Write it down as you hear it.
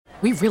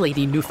We really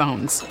need new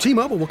phones.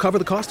 T-Mobile will cover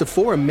the cost of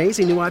 4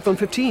 amazing new iPhone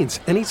 15s,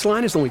 and each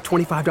line is only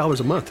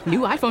 $25 a month. New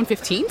iPhone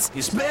 15s?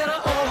 It's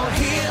better over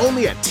here.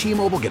 Only at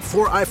T-Mobile, get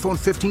 4 iPhone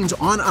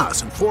 15s on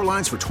us and 4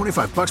 lines for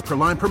 $25 per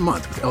line per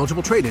month with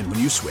eligible trade-in when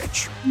you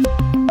switch.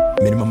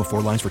 Minimum of 4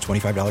 lines for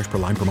 $25 per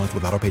line per month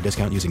with autopay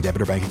discount using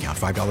debit or bank account.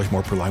 $5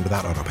 more per line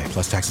without autopay,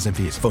 plus taxes and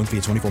fees. Phone fee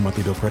at 24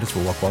 monthly bill credits for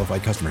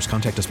well-qualified customers.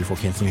 Contact us before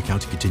canceling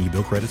account to continue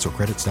bill credits or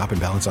credit stop and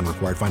balance on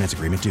required finance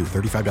agreement due.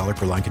 $35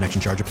 per line connection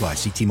charge applies.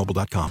 See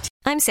T-Mobile.com.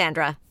 I'm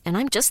Sandra, and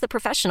I'm just the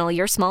professional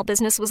your small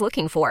business was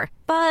looking for.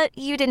 But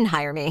you didn't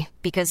hire me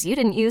because you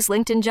didn't use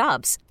LinkedIn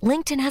Jobs.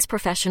 LinkedIn has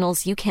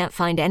professionals you can't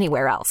find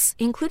anywhere else,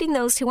 including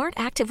those who aren't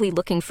actively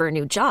looking for a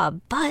new job,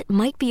 but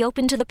might be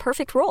open to the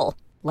perfect role,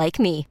 like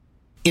me.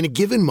 In a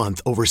given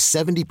month, over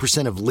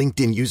 70% of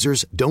LinkedIn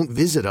users don't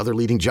visit other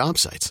leading job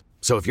sites.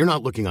 So if you're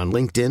not looking on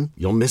LinkedIn,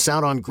 you'll miss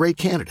out on great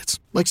candidates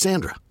like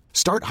Sandra.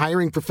 Start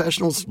hiring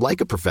professionals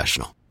like a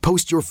professional.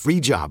 Post your free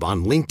job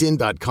on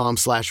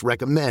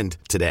linkedin.com/recommend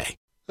today.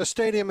 A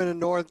stadium in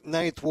the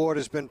Ninth Ward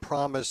has been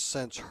promised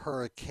since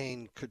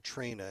Hurricane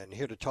Katrina. And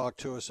here to talk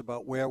to us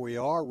about where we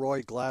are,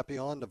 Roy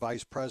Glapion, the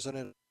Vice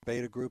President of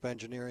TheBetaGroup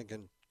Engineering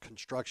and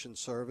Construction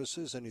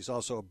Services, and he's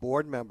also a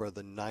board member of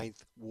the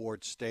Ninth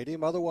Ward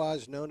Stadium,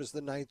 otherwise known as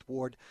the Ninth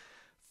Ward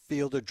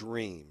Field of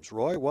Dreams.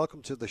 Roy,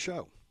 welcome to the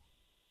show.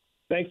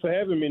 Thanks for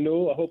having me,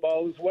 Newell. I hope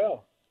all is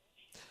well.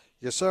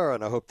 Yes, sir,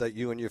 and I hope that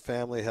you and your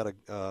family had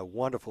a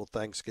wonderful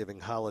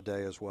Thanksgiving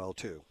holiday as well,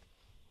 too.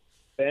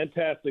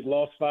 Fantastic.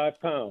 Lost 5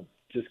 pounds.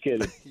 Just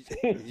kidding.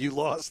 You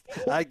lost?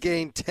 I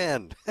gained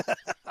 10.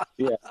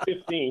 Yeah,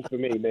 15 for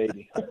me,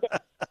 maybe.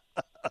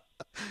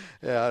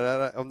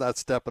 Yeah, I'm not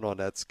stepping on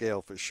that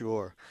scale for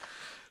sure.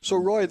 So,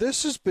 Roy,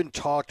 this has been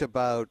talked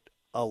about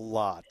a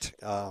lot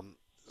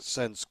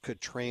since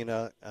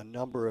Katrina. A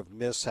number of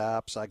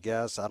mishaps, I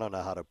guess. I don't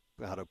know how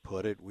to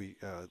put it. We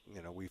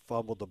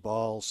fumbled the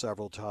ball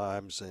several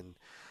times, and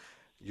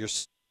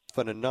yourself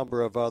and a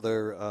number of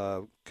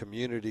other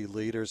community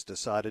leaders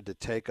decided to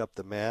take up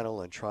the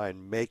mantle and try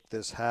and make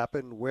this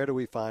happen. Where do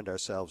we find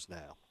ourselves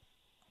now?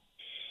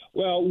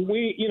 Well,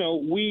 we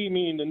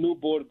meaning the new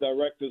board of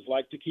directors,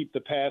 like to keep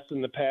the past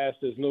in the past.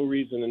 There's no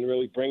reason in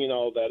really bringing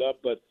all that up,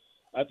 but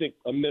I think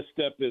a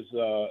misstep is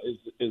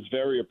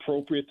very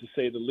appropriate, to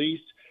say the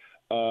least.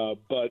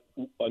 But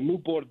a new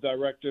board of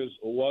directors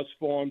was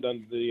formed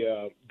under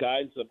the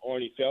guidance of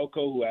Arnie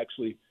Felco, who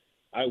actually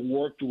I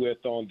worked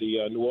with on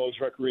the New Orleans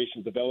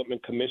Recreation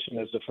Development Commission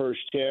as the first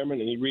chairman,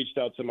 and he reached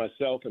out to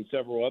myself and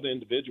several other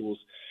individuals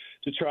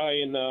to try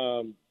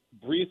and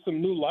breathe some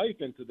new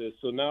life into this.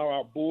 So now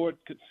our board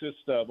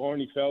consists of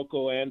Arnie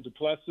Felco, Ann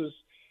Duplessis,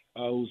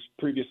 who's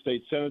previous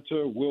state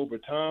senator, Wilbur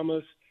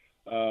Thomas,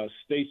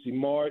 Stacey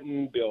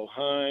Martin, Bill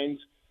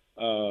Hines,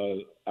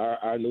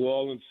 our New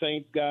Orleans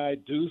Saints guy,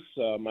 Deuce,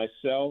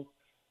 myself,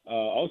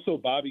 also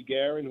Bobby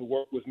Guerin, who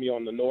worked with me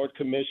on the Nord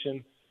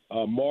Commission,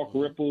 Mark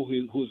Ripple,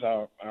 who's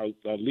our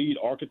lead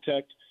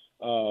architect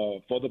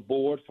for the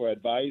board for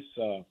advice.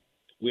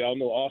 We all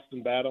know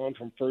Austin Badon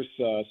from First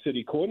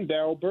City Court, and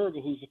Darryl Berger,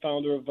 who's the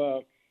founder of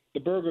the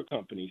Berger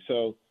Company.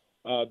 So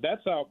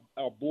that's our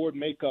board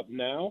makeup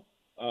now,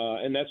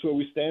 and that's where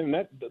we stand.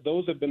 And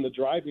those have been the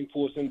driving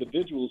force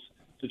individuals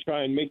to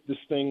try and make this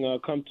thing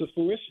come to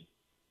fruition.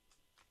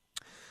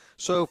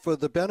 So for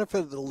the benefit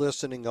of the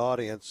listening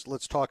audience,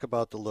 let's talk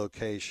about the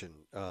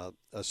location.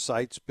 A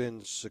site's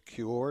been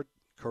secured,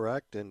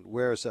 correct? And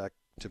where is that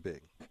to be?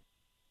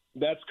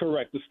 That's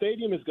correct. The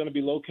stadium is going to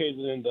be located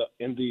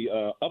in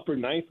the upper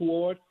Ninth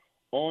Ward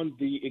on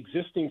the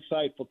existing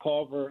site for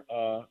Carver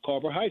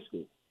High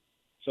School.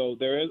 So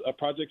there is a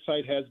project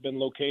site has been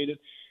located.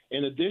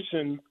 In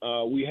addition,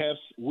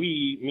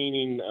 we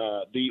meaning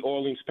the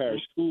Orleans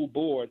Parish School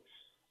Board,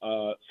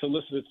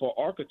 solicited for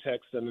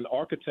architects, and an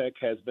architect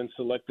has been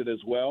selected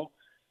as well.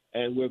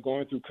 And we're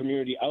going through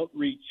community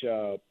outreach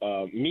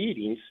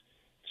meetings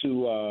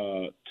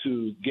to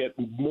get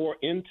more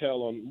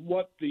intel on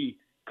what the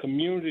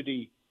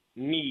community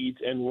needs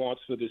and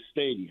wants for this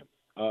stadium.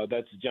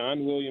 That's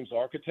John Williams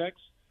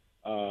Architects,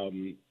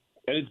 and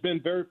it's been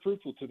very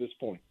fruitful to this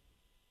point.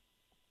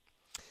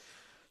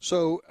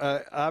 So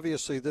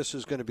obviously this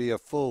is going to be a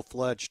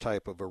full-fledged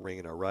type of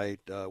arena, right?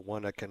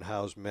 One that can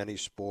house many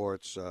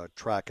sports,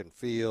 track and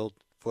field,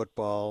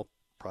 football,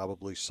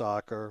 probably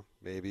soccer,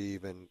 maybe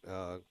even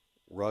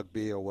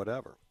rugby or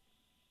whatever.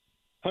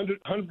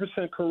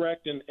 100%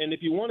 correct. And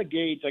if you want to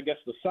gauge, I guess,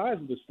 the size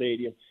of the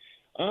stadium,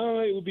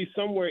 it would be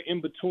somewhere in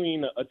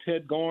between a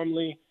Ted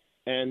Gormley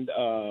and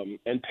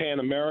Pan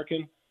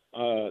American,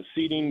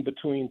 seating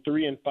between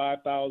 3,000 and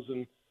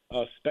 5,000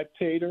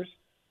 spectators.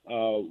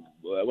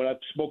 When I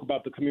spoke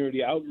about the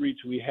community outreach,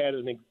 we had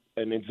an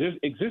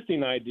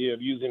existing idea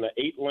of using an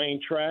 8-lane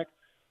track.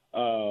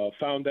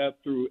 Found out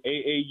through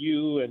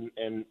AAU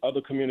and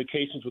other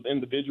communications with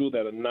individuals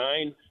that a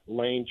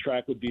 9-lane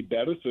track would be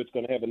better. So it's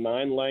going to have a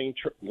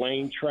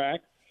 9-lane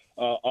track.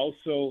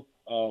 Also,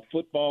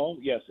 football.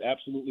 Yes,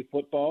 absolutely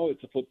football.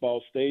 It's a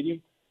football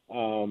stadium.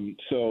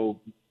 So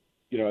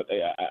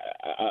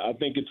I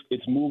think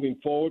it's moving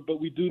forward, but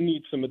we do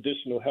need some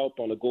additional help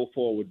on a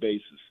go-forward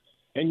basis.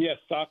 And, yes,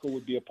 soccer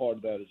would be a part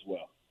of that as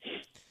well.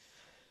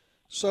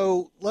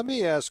 So let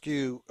me ask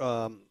you,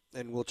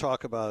 and we'll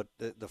talk about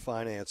the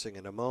financing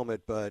in a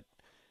moment, but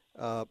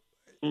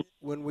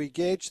when we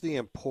gauge the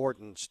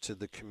importance to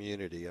the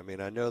community, I mean,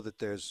 I know that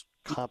there's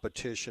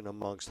competition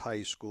amongst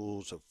high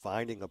schools of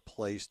finding a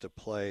place to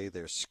play,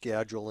 their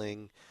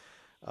scheduling.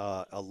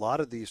 A lot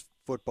of these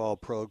football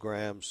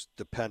programs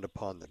depend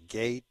upon the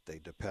gate. They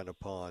depend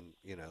upon,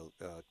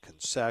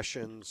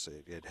 concessions.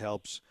 It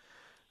helps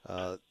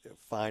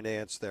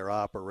finance their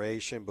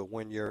operation. But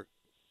when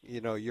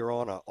you're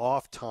on an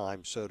off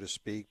time, so to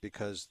speak,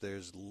 because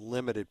there's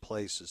limited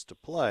places to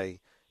play,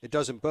 it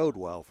doesn't bode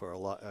well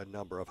for a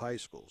number of high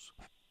schools.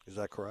 Is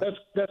that correct?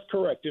 That's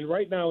correct. And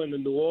right now in the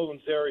New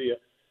Orleans area,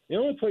 the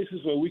only places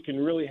where we can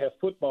really have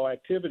football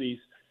activities,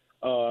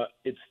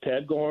 it's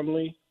Ted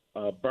Gormley,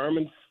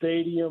 Berman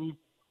Stadium,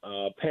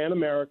 Pan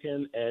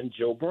American, and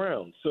Joe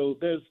Brown. So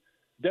there's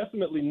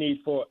definitely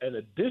need for an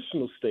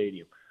additional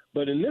stadium.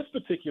 But in this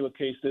particular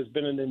case, there's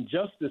been an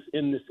injustice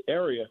in this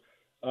area,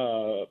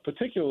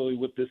 particularly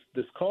with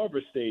this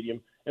Carver Stadium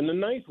and the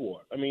Ninth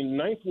Ward. I mean,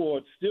 Ninth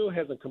Ward still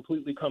hasn't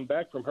completely come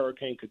back from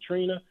Hurricane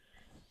Katrina.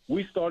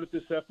 We started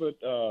this effort,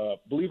 I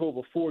believe,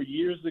 over 4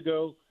 years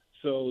ago.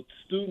 So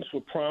students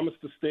were promised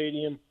the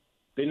stadium.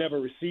 They never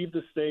received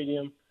the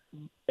stadium.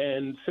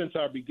 And since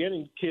our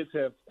beginning, kids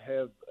have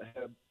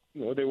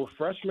they were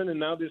freshmen and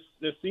now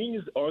they're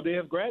seniors, or they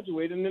have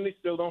graduated and then they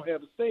still don't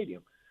have a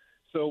stadium.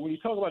 So when you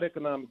talk about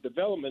economic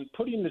development,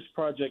 putting this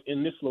project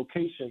in this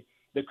location,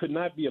 there could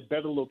not be a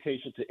better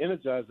location to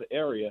energize the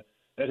area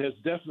that has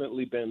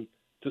definitely been,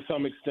 to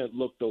some extent,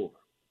 looked over.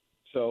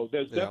 So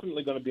there's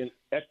definitely going to be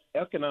an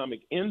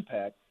economic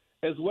impact,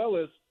 as well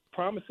as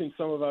promising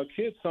some of our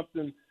kids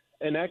something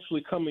and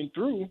actually coming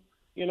through,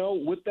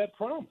 with that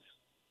promise.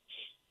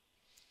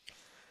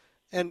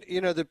 And,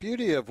 the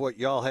beauty of what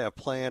y'all have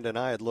planned, and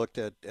I had looked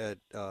at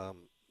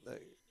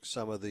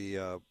some of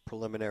the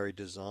preliminary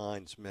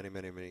designs many,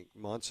 many, many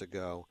months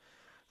ago,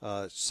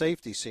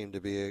 safety seemed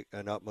to be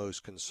an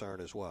utmost concern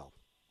as well.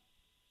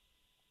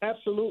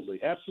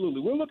 Absolutely,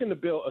 absolutely. We're looking to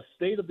build a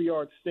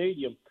state-of-the-art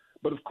stadium,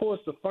 but, of course,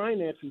 the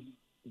finances,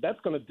 that's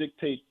going to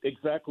dictate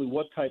exactly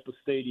what type of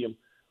stadium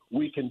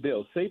we can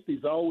build. Safety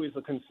is always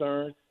a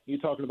concern. You're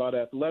talking about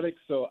athletics,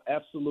 so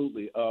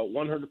absolutely,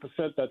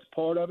 100% that's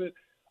part of it.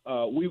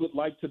 We would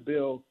like to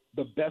build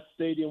the best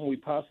stadium we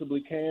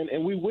possibly can,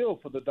 and we will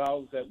for the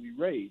dollars that we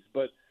raise.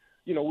 But,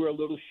 we're a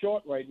little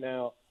short right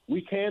now.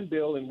 We can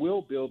build and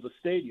will build the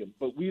stadium,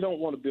 but we don't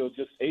want to build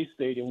just a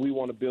stadium. We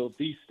want to build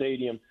the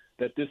stadium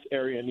that this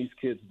area and these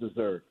kids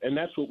deserve, and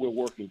that's what we're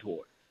working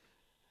toward.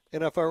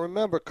 And if I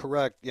remember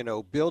correct,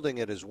 building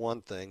it is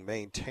one thing,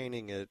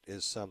 maintaining it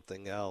is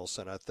something else,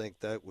 and I think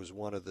that was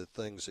one of the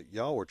things that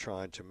y'all were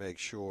trying to make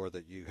sure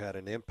that you had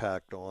an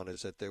impact on,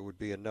 is that there would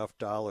be enough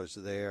dollars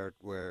there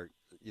where,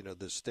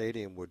 the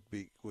stadium would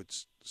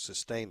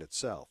sustain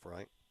itself,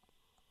 right?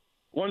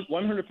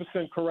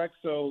 100% correct.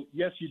 So,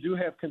 yes, you do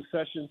have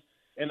concessions,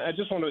 and I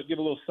just want to give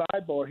a little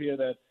sidebar here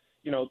that,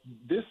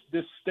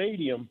 this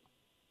stadium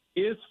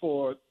is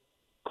for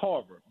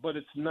Carver, but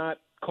it's not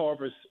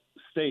Carver's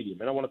stadium,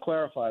 and I want to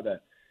clarify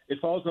that. It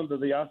falls under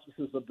the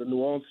auspices of the New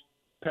Orleans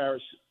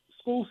Parish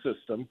school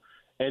system,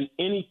 and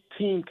any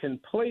team can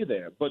play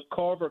there, but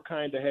Carver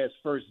kind of has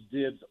first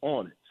dibs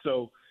on it.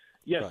 So,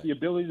 yes, right. The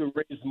ability to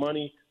raise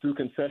money through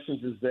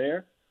concessions is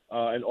there.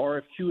 An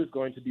RFQ is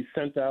going to be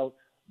sent out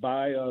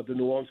by the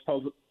New Orleans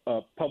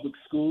public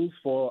schools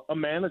for a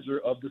manager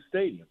of the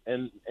stadium,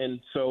 and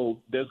so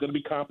there's going to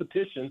be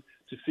competition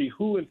to see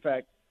who, in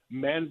fact,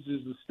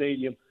 manages the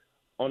stadium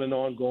on an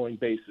ongoing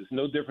basis,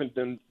 no different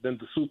than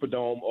the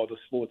Superdome or the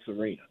sports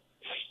arena.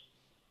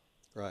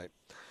 Right.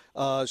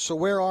 So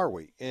where are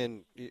we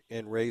in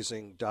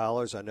raising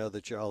dollars? I know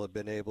that y'all have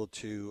been able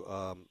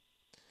to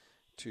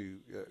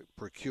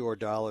procure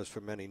dollars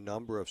from any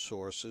number of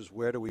sources.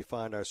 Where do we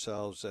find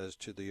ourselves as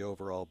to the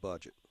overall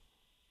budget?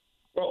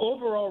 Well,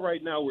 overall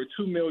right now we're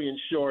 $2 million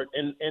short,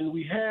 and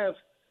we have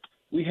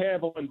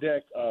on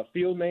deck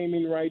field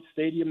naming rights,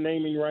 stadium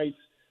naming rights.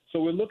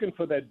 So we're looking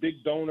for that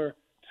big donor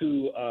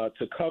to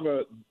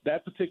cover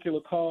that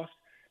particular cost,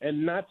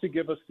 and not to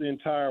give us the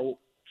entire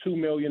 $2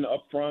 million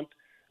up front.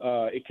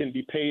 It can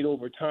be paid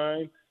over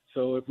time.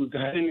 So if we've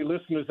got any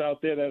listeners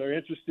out there that are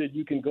interested,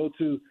 you can go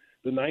to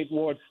the Ninth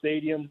Ward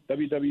Stadium,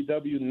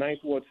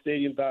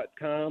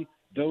 www.ninthwardstadium.com,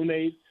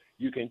 donate.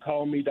 You can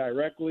call me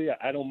directly.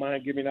 I don't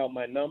mind giving out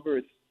my number.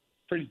 It's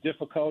pretty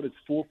difficult. It's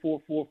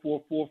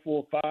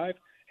 444-4445,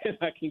 and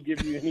I can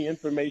give you any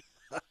information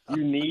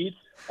you need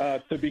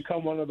to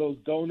become one of those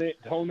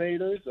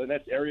donators, and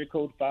that's area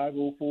code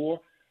 504.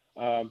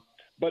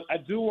 But I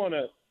do want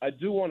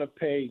to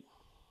pay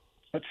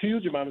a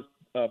huge amount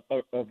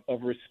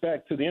of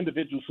respect to the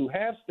individuals who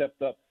have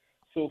stepped up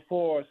so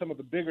far, some of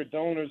the bigger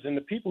donors and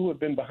the people who have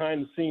been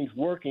behind the scenes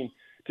working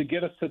to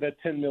get us to that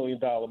 $10 million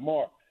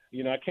mark.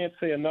 I can't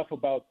say enough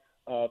about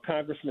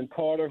Congressman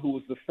Carter, who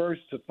was the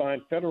first to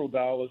find federal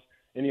dollars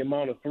in the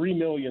amount of $3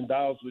 million,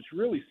 which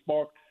really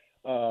sparked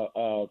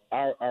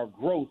our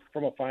growth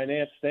from a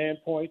finance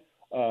standpoint.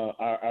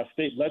 Our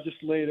state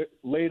legislators,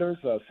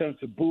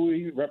 Senator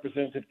Bowie,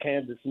 Representative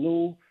Candace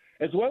Newell,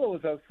 as well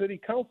as our city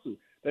council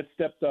that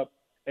stepped up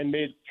and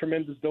made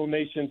tremendous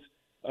donations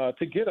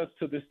to get us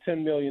to this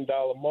 $10 million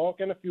mark,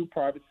 and a few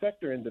private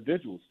sector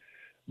individuals.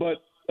 But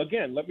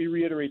again, let me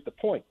reiterate the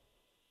point.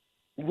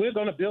 We're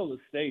going to build a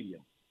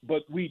stadium,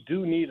 but we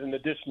do need an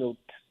additional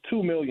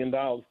 $2 million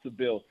to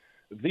build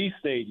the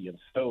stadium.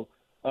 So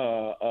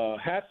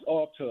hats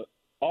off to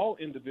all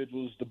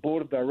individuals, the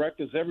board of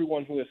directors,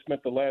 everyone who has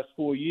spent the last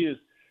 4 years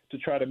to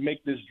try to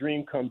make this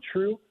dream come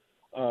true.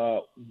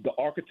 The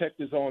architect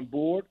is on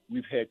board.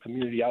 We've had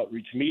community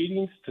outreach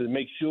meetings to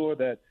make sure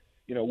that,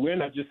 we're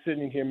not just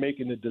sitting here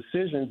making the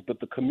decisions, but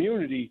the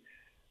community,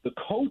 the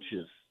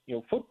coaches,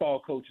 football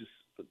coaches,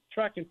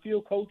 track and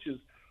field coaches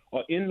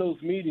are in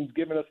those meetings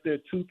giving us their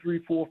 2,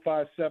 3, 4,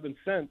 5, 7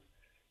 cents,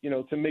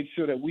 to make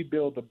sure that we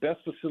build the best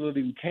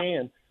facility we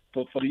can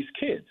for these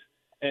kids.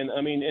 And,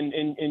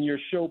 in your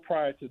show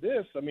prior to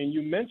this,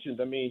 you mentioned,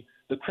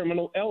 the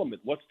criminal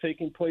element, what's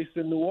taking place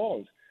in New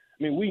Orleans.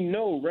 We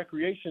know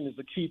recreation is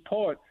a key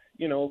part,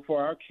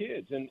 for our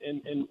kids.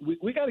 And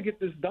we got to get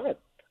this done.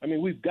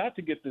 We've got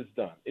to get this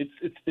done.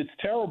 It's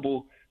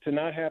terrible to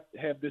not have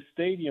this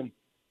stadium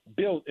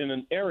built in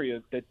an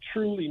area that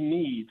truly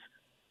needs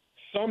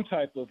some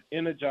type of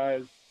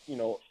energized,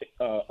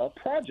 a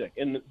project.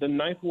 And the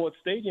Ninth Ward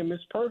Stadium is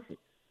perfect.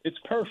 It's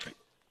perfect.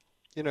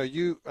 I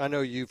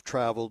know you've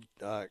traveled.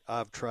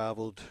 I've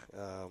traveled.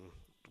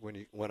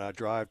 When I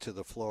drive to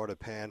the Florida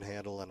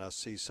Panhandle and I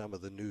see some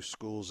of the new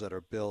schools that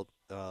are built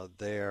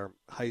there,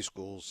 high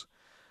schools,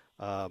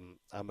 I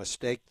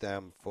mistake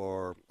them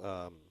for,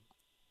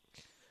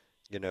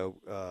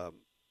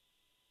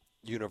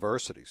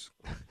 universities.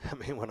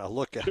 When I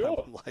look at them,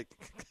 I'm like,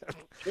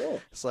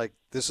 it's like,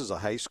 this is a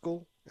high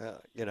school,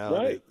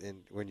 Right.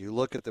 And when you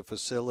look at the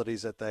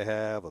facilities that they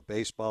have, a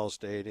baseball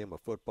stadium, a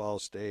football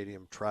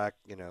stadium, track,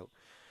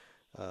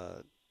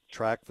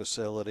 track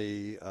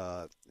facility,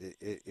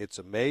 it's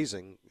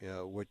amazing,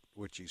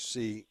 what you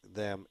see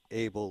them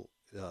able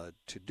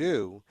to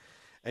do.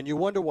 And you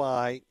wonder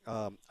why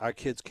our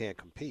kids can't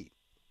compete.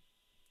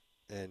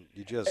 And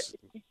you just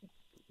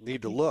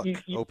need to look,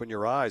 open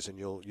your eyes, and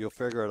you'll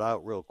figure it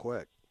out real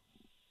quick.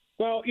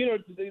 Well,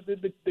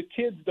 the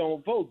kids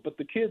don't vote, but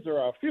the kids are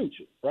our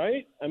future,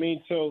 right?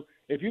 So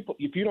if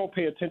you don't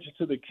pay attention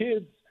to the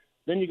kids,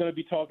 then you're going to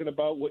be talking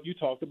about what you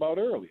talked about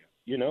earlier,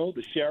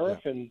 the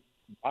sheriff and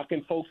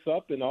locking folks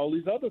up and all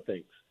these other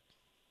things.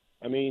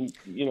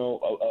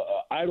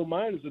 Idle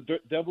mind is a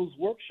devil's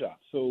workshop,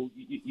 so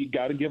you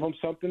got to give them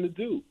something to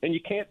do, and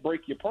you can't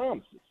break your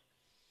promises.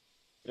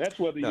 That's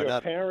whether you're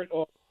a parent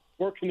or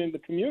working in the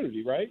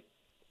community, right?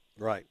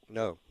 Right.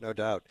 No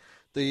doubt.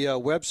 The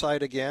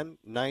website again,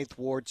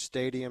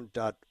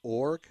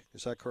 ninthwardstadium.org.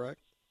 Is that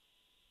correct?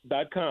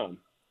 .com.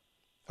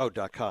 Oh,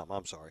 .com.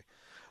 I'm sorry.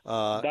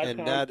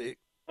 And that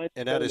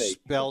is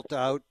spelled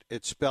out.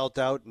 It's spelled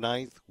out.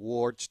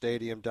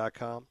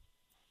 ninthwardstadium.com.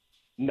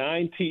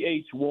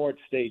 9th Ward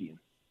Stadium.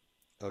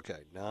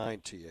 Okay,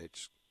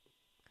 9th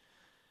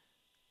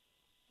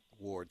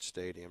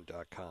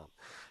wardstadium.com.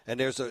 And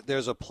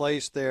there's a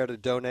place there to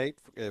donate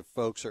if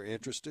folks are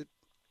interested.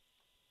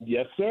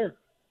 Yes, sir.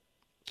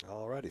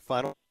 All righty.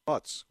 Final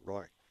thoughts,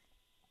 Roy.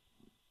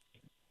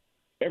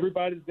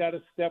 Everybody's got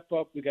to step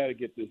up. We got to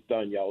get this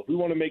done, y'all. If we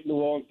want to make New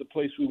Orleans the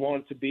place we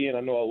want it to be, and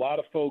I know a lot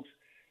of folks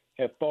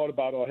have thought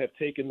about or have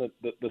taken the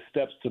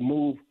steps to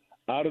move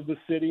out of the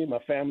city. My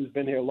family's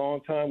been here a long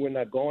time. We're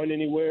not going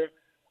anywhere.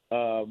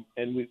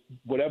 And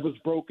whatever's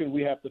broken,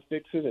 we have to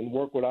fix it and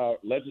work with our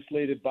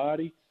legislative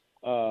body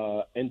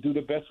and do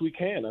the best we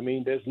can.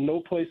 There's no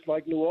place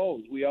like New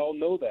Orleans. We all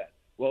know that.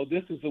 Well,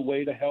 this is a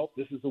way to help.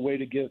 This is a way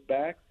to give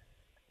back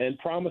and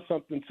promise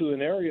something to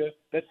an area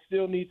that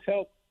still needs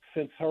help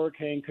since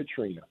Hurricane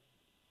Katrina.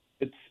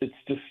 It's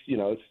just,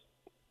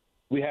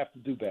 we have to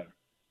do better.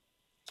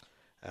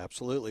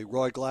 Absolutely.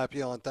 Roy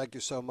Glapion, thank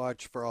you so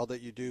much for all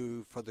that you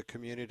do for the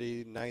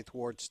community. Ninth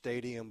Ward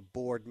Stadium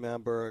board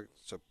member.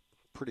 It's a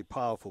pretty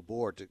powerful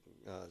board, to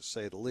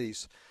say the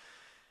least.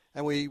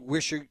 And we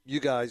wish you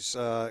guys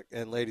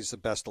and ladies the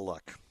best of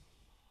luck.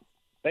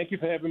 Thank you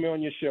for having me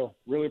on your show.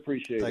 Really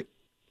appreciate it.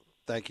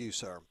 Thank you,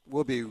 sir.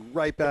 We'll be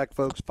right back,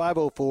 folks.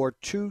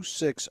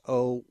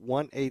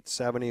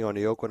 504-260-1870 on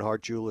the Oakland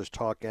Heart Jewelers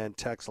Talk and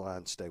Text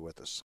line. Stay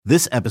with us.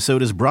 This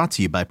episode is brought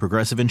to you by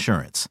Progressive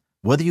Insurance.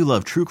 Whether you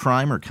love true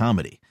crime or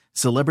comedy,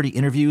 celebrity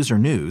interviews or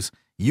news,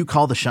 you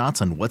call the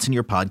shots on what's in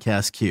your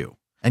podcast queue.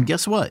 And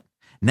guess what?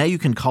 Now you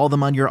can call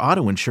them on your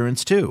auto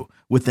insurance too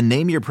with the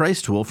Name Your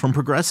Price tool from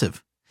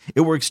Progressive.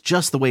 It works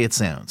just the way it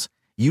sounds.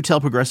 You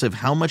tell Progressive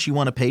how much you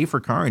want to pay for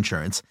car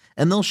insurance,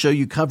 and they'll show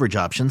you coverage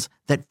options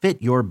that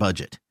fit your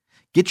budget.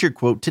 Get your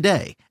quote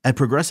today at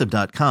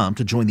Progressive.com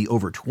to join the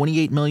over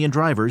 28 million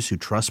drivers who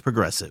trust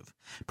Progressive.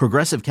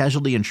 Progressive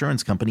Casualty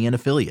Insurance Company and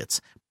Affiliates.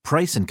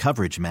 Price and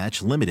coverage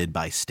match limited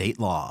by state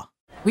law.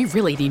 We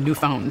really need new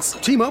phones.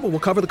 T-Mobile will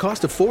cover the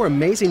cost of 4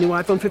 amazing new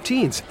iPhone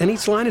 15s, and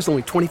each line is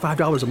only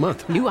 $25 a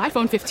month. New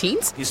iPhone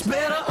 15s? It's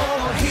better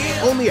over here.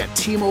 Only at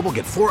T-Mobile,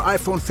 get 4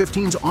 iPhone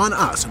 15s on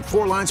us and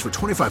 4 lines for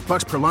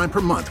 $25 per line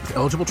per month with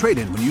eligible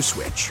trade-in when you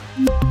switch.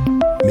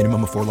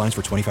 Minimum of 4 lines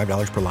for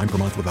 $25 per line per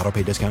month with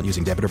autopay discount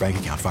using debit or bank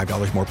account.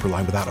 $5 more per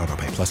line without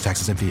autopay, plus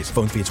taxes and fees.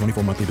 Phone fee at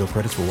 24 monthly bill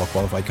credits for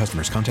well-qualified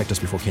customers. Contact us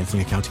before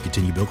canceling account to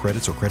continue bill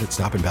credits or credit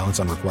stop and balance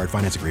on required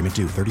finance agreement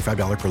due.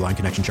 $35 per line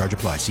connection charge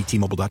applies. See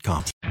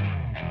T-Mobile.com.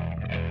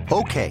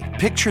 Okay,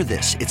 picture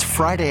this. It's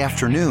Friday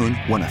afternoon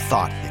when a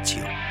thought hits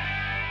you.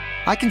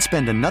 I can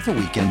spend another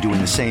weekend doing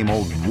the same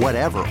old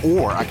whatever,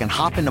 or I can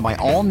hop into my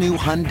all-new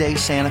Hyundai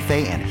Santa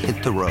Fe and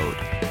hit the road.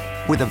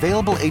 With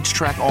available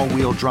H-Track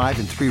all-wheel drive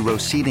and 3-row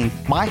seating,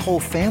 my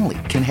whole family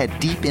can head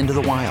deep into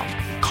the wild.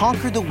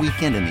 Conquer the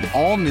weekend in the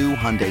all-new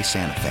Hyundai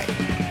Santa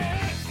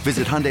Fe.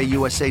 Visit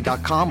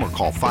HyundaiUSA.com or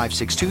call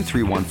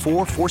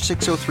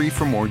 562-314-4603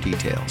 for more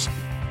details.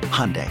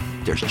 Hyundai,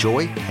 there's joy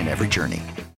in every journey.